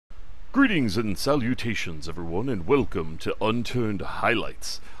Greetings and salutations, everyone, and welcome to Unturned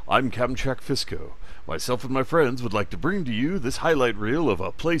Highlights. I'm Kamchak Fisco. Myself and my friends would like to bring to you this highlight reel of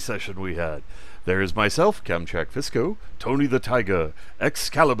a play session we had. There is myself, Kamchak Fisco, Tony the Tiger,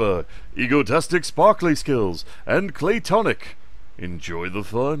 Excalibur, Egotastic Sparkly Skills, and Claytonic. Enjoy the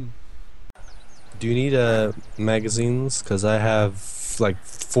fun. Do you need magazines? Because I have like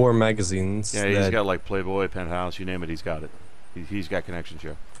 4 magazines. Yeah, he's got like Playboy, Penthouse, you name it, he's got it. He's got connections,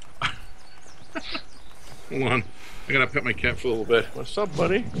 yeah. Hold on. I gotta pet my cat for a little bit. What's up,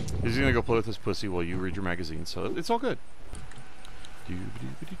 buddy? He's gonna go play with his pussy while you read your magazine, so it's all good.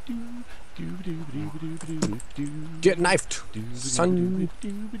 Get knifed, son.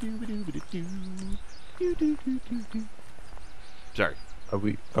 Sorry.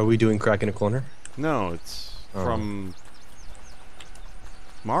 Are we doing Crack in a Corner? No, it's from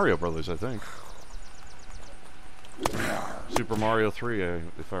Mario Brothers, I think. Super Mario 3,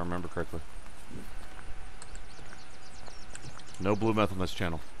 if I remember correctly. No blue meth on this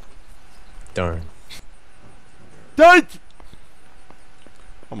channel. Darn.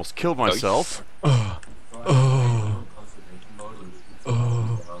 Almost killed myself.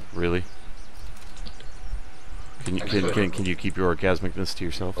 Really? Can you keep your orgasmicness to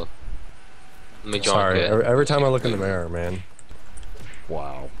yourself? Sorry, every time I look in the mirror, man.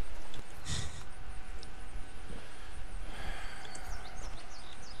 Wow.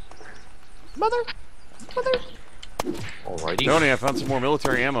 Mother. Alrighty. Tony, I found some more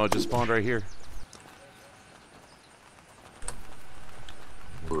military ammo. It just spawned right here.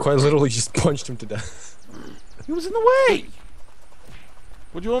 Quite literally just punched him to death. He was in the way.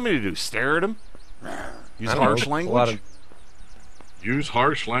 What do you want me to do? Stare at him? Use harsh language? Use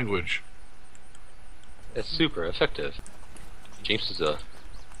harsh language. It's super effective. James is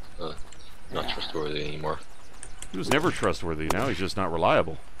not trustworthy anymore. He was never trustworthy. Now he's just not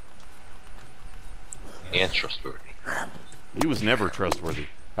reliable. And trustworthy. He was never trustworthy.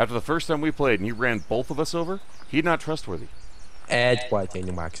 After the first time we played and he ran both of us over, he's not trustworthy. It's quite a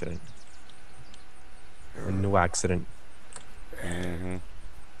new accident. A new accident. Mm-hmm.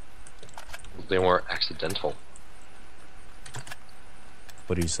 They weren't accidental.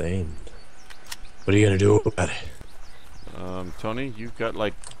 What are you saying? What are you gonna do about it? Tony, you've got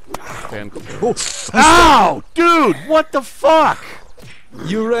like fan. Oh, ow, dude! What the fuck?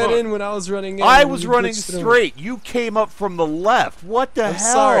 You ran in when I was running in. I was running straight. You came up from the left. What the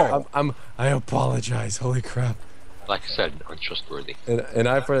hell? Sorry. I apologize. Holy crap. Like I said, untrustworthy. An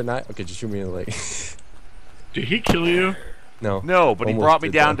eye for an eye. Okay, just shoot me in the leg. Did he kill you? No. No, but he brought me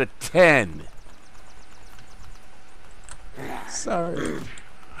down to 10. Sorry.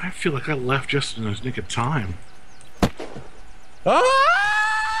 I feel like I left just in the nick of time.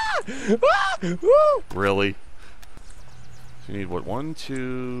 Ah! Ah! Woo! Really? So you need what? 1,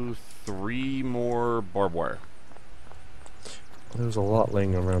 2, 3 more barbed wire. There's a lot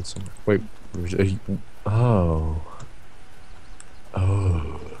laying around somewhere. Wait. Oh.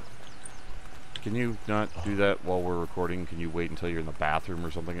 Oh. Can you not do that while we're recording? Can you wait until you're in the bathroom or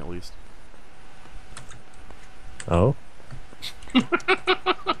something at least? Oh?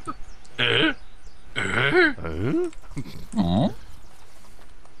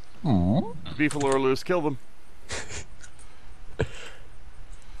 Beefalo or loose, kill them.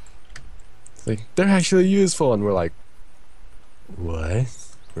 It's like, they're actually useful, and we're like, what?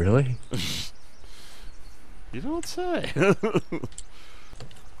 Really? You don't say.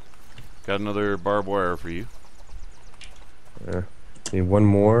 Got another barbed wire for you. Need one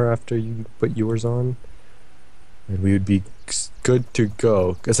more after you put yours on, and we would be good to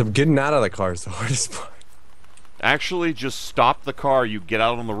go. Because I'm getting out of the car is the hardest part. Actually, just stop the car, you get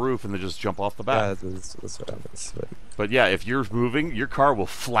out on the roof, and then just jump off the back. Yeah, that's what happens. But yeah, if you're moving, your car will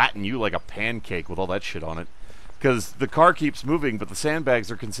flatten you like a pancake with all that shit on it. Because the car keeps moving, but the sandbags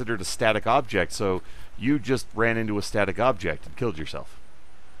are considered a static object, so you just ran into a static object and killed yourself.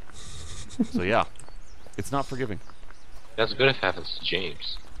 So yeah, it's not forgiving. That's good if it happens to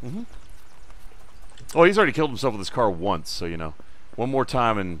James. Mm-hmm. Oh, he's already killed himself with his car once, so you know. One more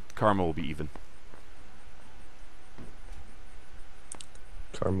time and karma will be even.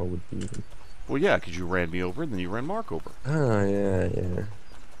 Karma would be even. Well, yeah, because you ran me over and then you ran Mark over. Oh, yeah, yeah.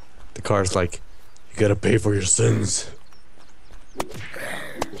 The car's like, you gotta pay for your sins.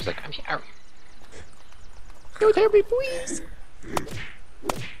 He's like, I'm sorry. Don't hurt me, please.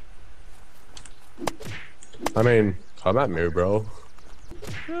 I mean, come at me, bro.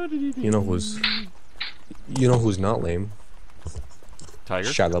 You know who's not lame? Tiger?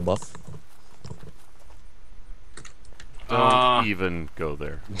 Shia LaBeouf. Don't even go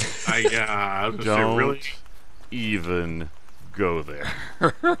there. I was gonna say, Don't really? even go there.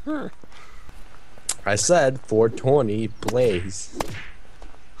 I said 420 blaze.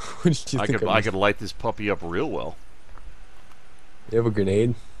 What did you think? I could light this puppy up real well. You have a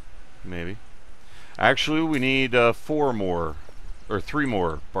grenade? Maybe. Actually, we need 4 more, or 3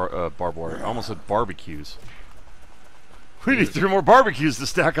 more barbed wire. I almost said barbecues. We need 3 more barbecues to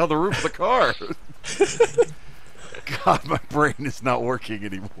stack on the roof of the car. God, my brain is not working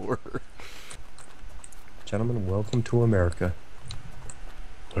anymore. Gentlemen, welcome to America.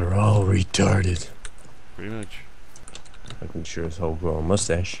 We're all retarded. Pretty much. I can sure as hell grow a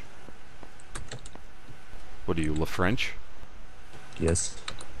mustache. What are you, La French? Yes.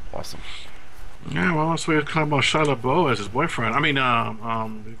 Awesome. Yeah, well, that's why he's talking about Shia LaBeouf as his boyfriend. I mean,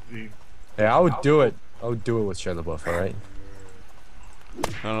 Hey, I would do it. I would do it with Shia LaBeouf, alright?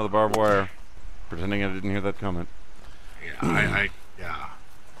 Another barbed wire. Pretending I didn't hear that comment. yeah, yeah.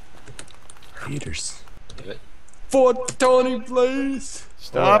 Haters. Give it. 420 please!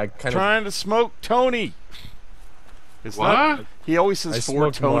 Stop I kinda- trying to smoke Tony. It's What? Not, he always I says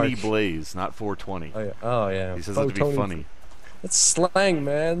smoked 420 Mark. Blaze, not 420. Oh yeah. Oh, yeah. He says it to be 420. funny. That's slang,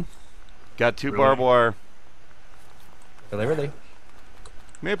 man. Got 2 Really? barbed wire. Really?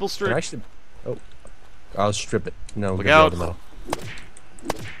 Maple Can strip. I actually... Oh. I'll strip it. No, Look give out. the metal.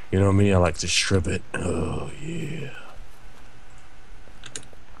 You know me, I like to strip it. Oh, yeah.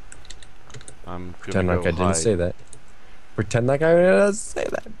 I'm Pretend gonna like go I didn't hide. say that. Pretend like I didn't say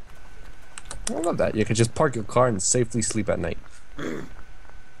that. I love that. You can just park your car and safely sleep at night.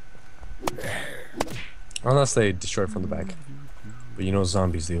 Unless they destroy it from the back. But you know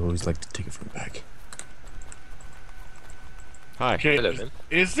zombies, they always like to take it from the back. Hi. Okay, Hello, man.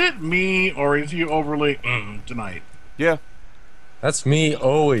 is it me or is he overly tonight? Yeah. That's me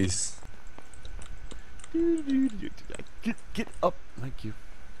always. Get up. Thank you.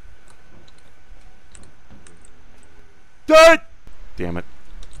 Damn it.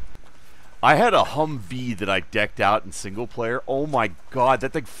 I had a Humvee that I decked out in single player. Oh my god,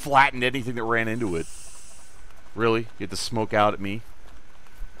 that thing flattened anything that ran into it. Really? You had to smoke out at me?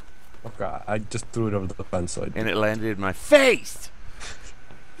 Oh god, I just threw it over the fence. So And it landed in my face!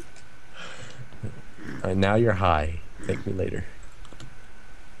 now you're high. Thank me later.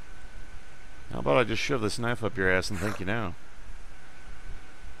 How about I just shove this knife up your ass and thank you now?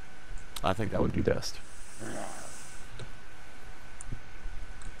 I think that would be best.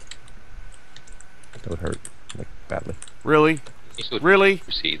 That would hurt. Like, badly. Really? You should Really?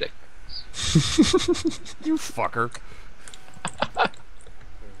 proceed. You fucker.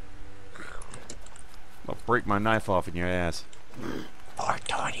 I'll break my knife off in your ass.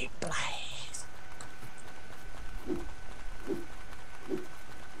 420 blaze.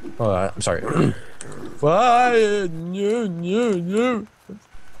 Oh, I'm sorry. Fire! No.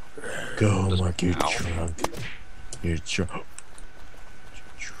 Go, Mark, you're drunk. You're drunk.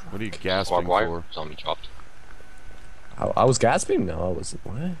 What are you Barbed gasping wire. for? Zombie chopped. I was gasping? No, I wasn't.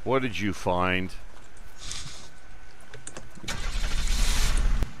 What? What did you find?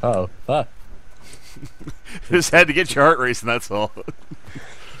 Uh-oh. Ah. Just had to get your heart racing, that's all.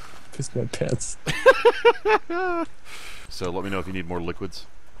 Pissed my pants. So let me know if you need more liquids.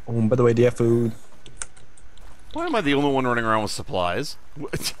 Oh, by the way, do you have food? Why am I the only one running around with supplies?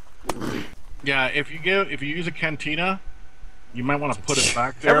 What? Yeah, if you use a cantina, you might want to put it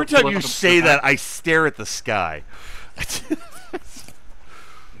back there. Every time flip you the say back- that, I stare at the sky.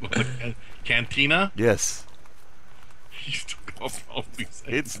 Cantina? Yes. You still always say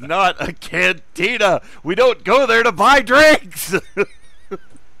It's not a cantina. We don't go there to buy drinks. I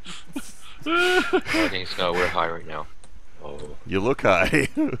think so. We're high right now. Oh. You look high.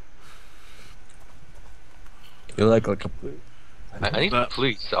 You like a... I need a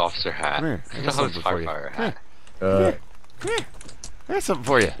police officer hat. Come here. I I got thought it was something for you. firefighter hat. I got something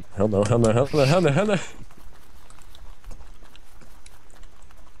for you. Hell no.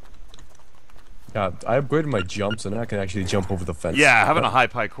 Yeah, I upgraded my jump, so now I can actually jump over the fence. Yeah, having a high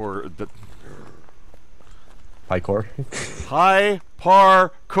parkour. Parkour. High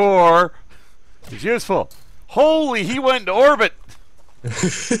parkour is useful. Holy, he went into orbit.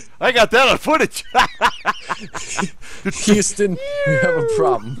 I got that on footage. Houston, we have a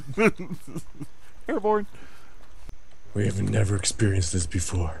problem. Airborne. We have never experienced this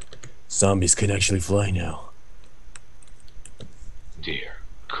before. Zombies can actually fly now. Dear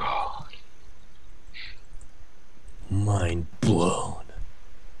God. Mind blown.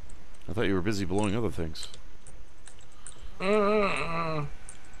 I thought you were busy blowing other things.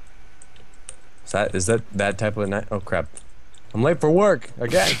 Is that type of night? Oh crap! I'm late for work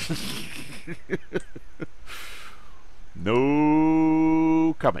again.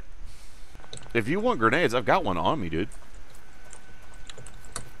 No comment. If you want grenades, I've got one on me, dude.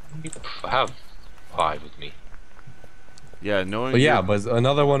 I have 5 with me. Yeah, knowing But yeah, your, but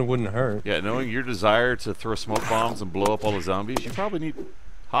another one wouldn't hurt. yeah, knowing your desire to throw smoke bombs and blow up all the zombies, you probably need.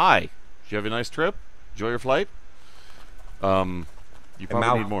 Hi, did you have a nice trip? Enjoy your flight. You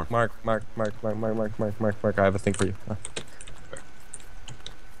probably need more. Mark. I have a thing for you.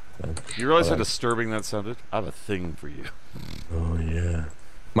 You realize how disturbing that sounded? I have a thing for you. Oh yeah.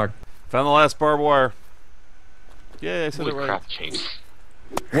 Mark. Found the last barbed wire. Yeah, I said Holy it right. crap, James.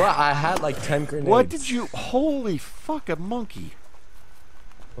 Well, I had like 10 grenades. What did you? Holy fuck, a monkey!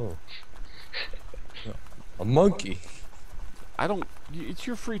 Oh. A monkey. I don't. It's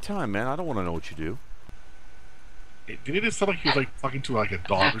your free time, man. I don't want to know what you do. Did it sound like he was like talking to like a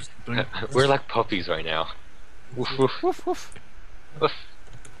dog or something? We're like puppies right now. Woof woof. Woof woof. Woof.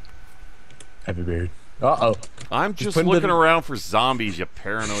 Happy beard. Uh-oh. I'm just putting looking the- around for zombies, you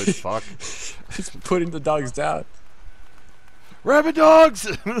paranoid fuck. He's putting the dogs down. Rabbit dogs!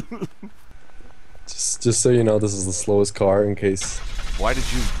 Just so you know, this is the slowest car in case. Why did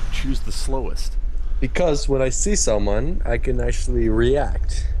you choose the slowest? Because when I see someone, I can actually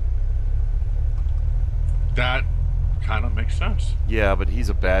react. That kind of makes sense. Yeah, but he's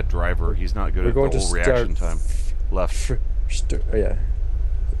a bad driver. He's not good We're at going the to whole reaction start time. Left. Oh, yeah.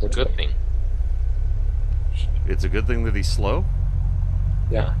 It's a good thing. It's a good thing that he's slow.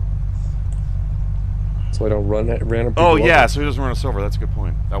 Yeah. So I don't run random people Oh over. yeah, so he doesn't run us over. That's a good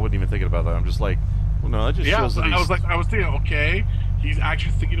point. I wasn't even thinking about that. I'm just like, well, no, that just Yeah, shows that he's. I was thinking, okay, he's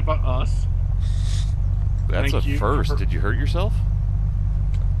actually thinking about us. That's Thank a you first. for- Did you hurt yourself?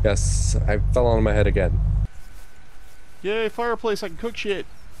 Yes, I fell on my head again. Yay, fireplace! I can cook shit.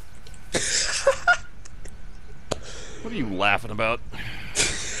 What are you laughing about?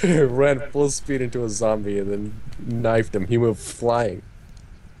 Ran full speed into a zombie and then knifed him. He went flying.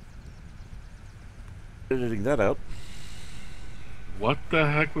 Editing that out. What the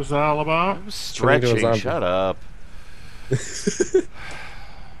heck was that all about? I was Turning into a stretching. zombie. Shut up.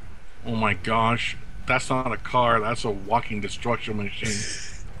 Oh my gosh, that's not a car. That's a walking destruction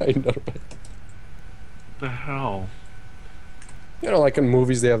machine. I know, right? What the hell? You know, like in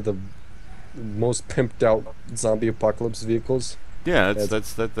movies, they have the most pimped out zombie apocalypse vehicles. Yeah,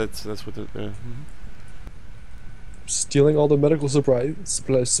 that's what the. Stealing all the medical supplies.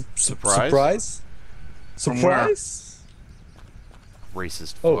 Surprise? From where? Surprise?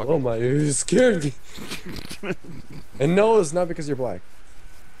 Racist. Oh, fuck. oh my! You scared me. And no, it's not because you're black.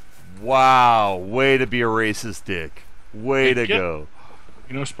 Wow, way to be a racist dick. Way Hey, to get- go.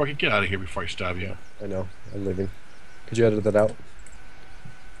 You know, Sparky, get out of here before I stab you. I know. I'm leaving. Could you edit that out?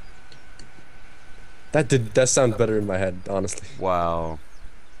 That sounds better in my head, honestly. Wow.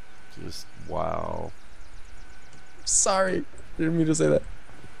 Just wow. Sorry, didn't mean to say that.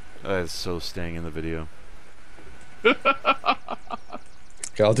 That is so staying in the video.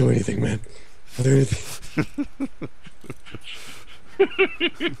 Okay, I'll do anything, man. I'll do anything.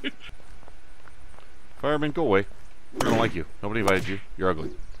 Fireman, go away. I don't like you. Nobody invited you. You're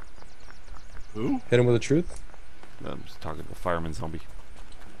ugly. Who? Hit him with the truth. I'm just talking to the fireman zombie.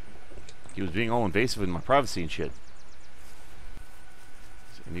 He was being all invasive in my privacy and shit.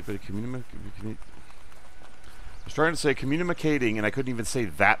 Is anybody communicate? I was trying to say communicating, and I couldn't even say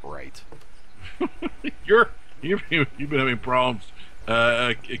that right. You've been having problems,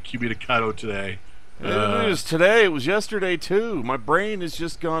 communicado today. It was today. It was yesterday too. My brain has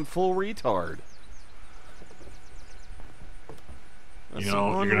just gone full retard. That's You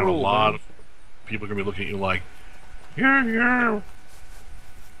know, the you're gonna have a rule, lot man. of people gonna be looking at you like, you're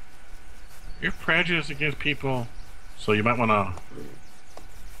prejudiced against people. So you might want to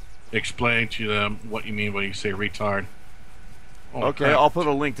explain to them what you mean when you say retard. Oh, Okay, crap. I'll put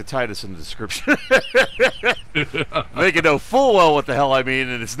a link to Titus in the description. They can know full well what the hell I mean,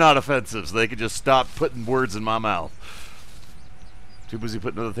 and it's not offensive, so they can just stop putting words in my mouth. Too busy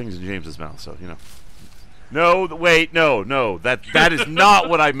putting other things in James's mouth, so, you know. No, wait, no, that is not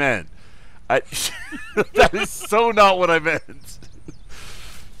what I meant. That is so not what I meant.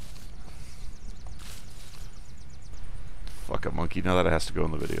 Fuck a monkey, now that it has to go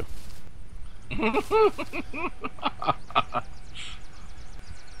in the video.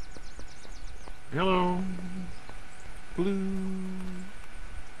 Hello. Blue,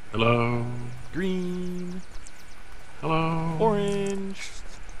 Hello. green, Hello. orange.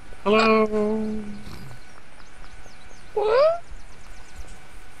 Hello. What?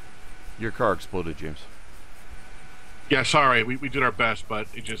 Your car exploded, James. Yeah, sorry, we did our best, but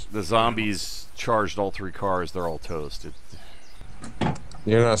it just The zombies charged all 3 cars. They're all toast.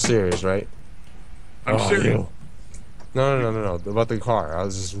 You're not serious, right? I'm serious. you. No. About the car. I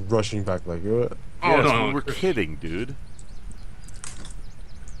was just rushing back like, what? Oh Yes, no, we were kidding, dude.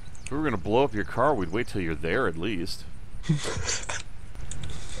 If we were gonna blow up your car, we'd wait till you're there at least.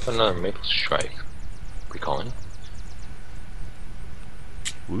 Another maple strike. Recalling.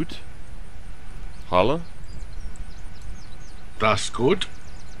 Woot. Holla. That's good.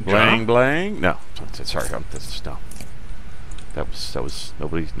 Blang blang. No, sorry. No. That was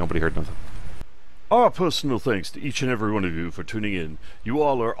nobody heard nothing. Our personal thanks to each and every one of you for tuning in. You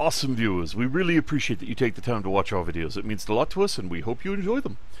all are awesome viewers. We really appreciate that you take the time to watch our videos. It means a lot to us, and we hope you enjoy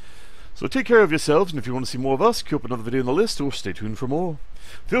them. So take care of yourselves, and if you want to see more of us, queue up another video on the list, or stay tuned for more.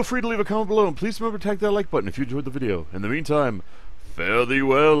 Feel free to leave a comment below, and please remember to tag that like button if you enjoyed the video. In the meantime, fare thee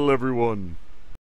well, everyone.